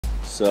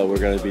So we're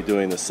going to be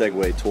doing the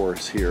Segway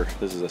tours here.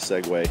 This is a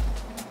Segway.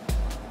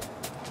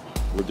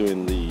 We're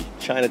doing the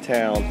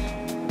Chinatown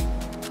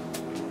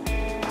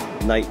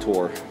night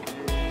tour.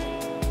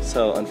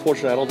 So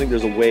unfortunately I don't think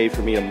there's a way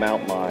for me to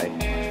mount my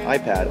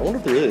iPad. I wonder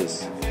if there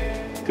is,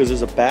 because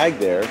there's a bag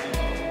there.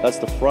 That's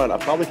the front. I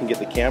probably can get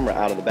the camera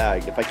out of the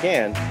bag. If I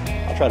can,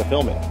 I'll try to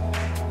film it.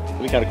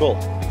 It'll be kind of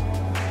cool.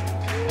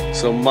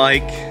 So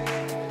Mike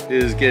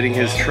is getting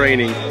his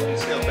training.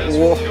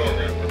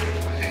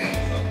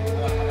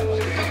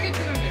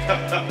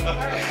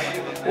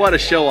 What a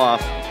show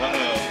off.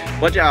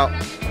 Watch out.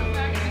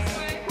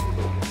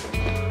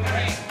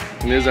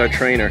 And there's our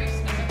trainer.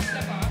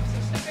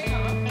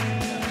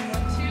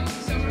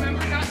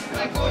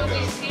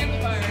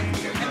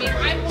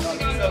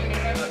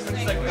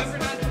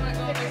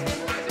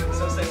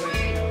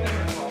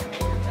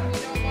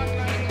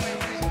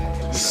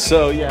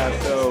 So yeah,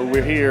 so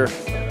we're here.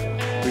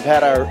 We've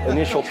had our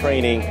initial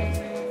training.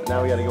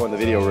 Now we got to go in the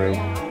video room.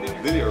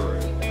 Video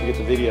room. To get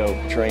the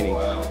video training.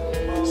 Wow.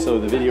 So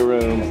the video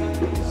room,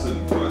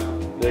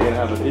 they're gonna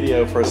have a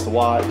video for us to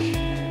watch,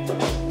 and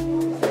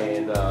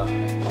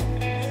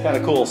it's kind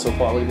of cool so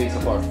far. What do you think so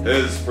far? It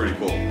is pretty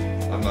cool.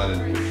 I'm not in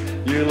the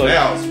picture. You look.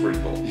 Now it's pretty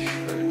cool.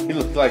 You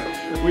look like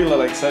we look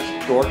like such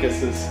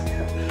Dorcases.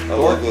 I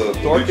love the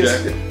blue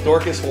jacket.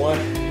 Dorcas one.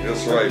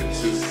 That's right.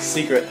 It's his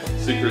Secret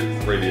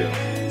radio.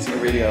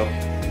 Secret radio.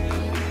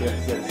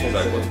 Yes,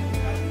 Exactly.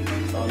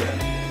 Oh,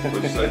 yeah.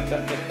 What'd you say?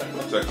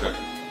 Check.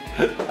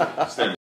 Stand.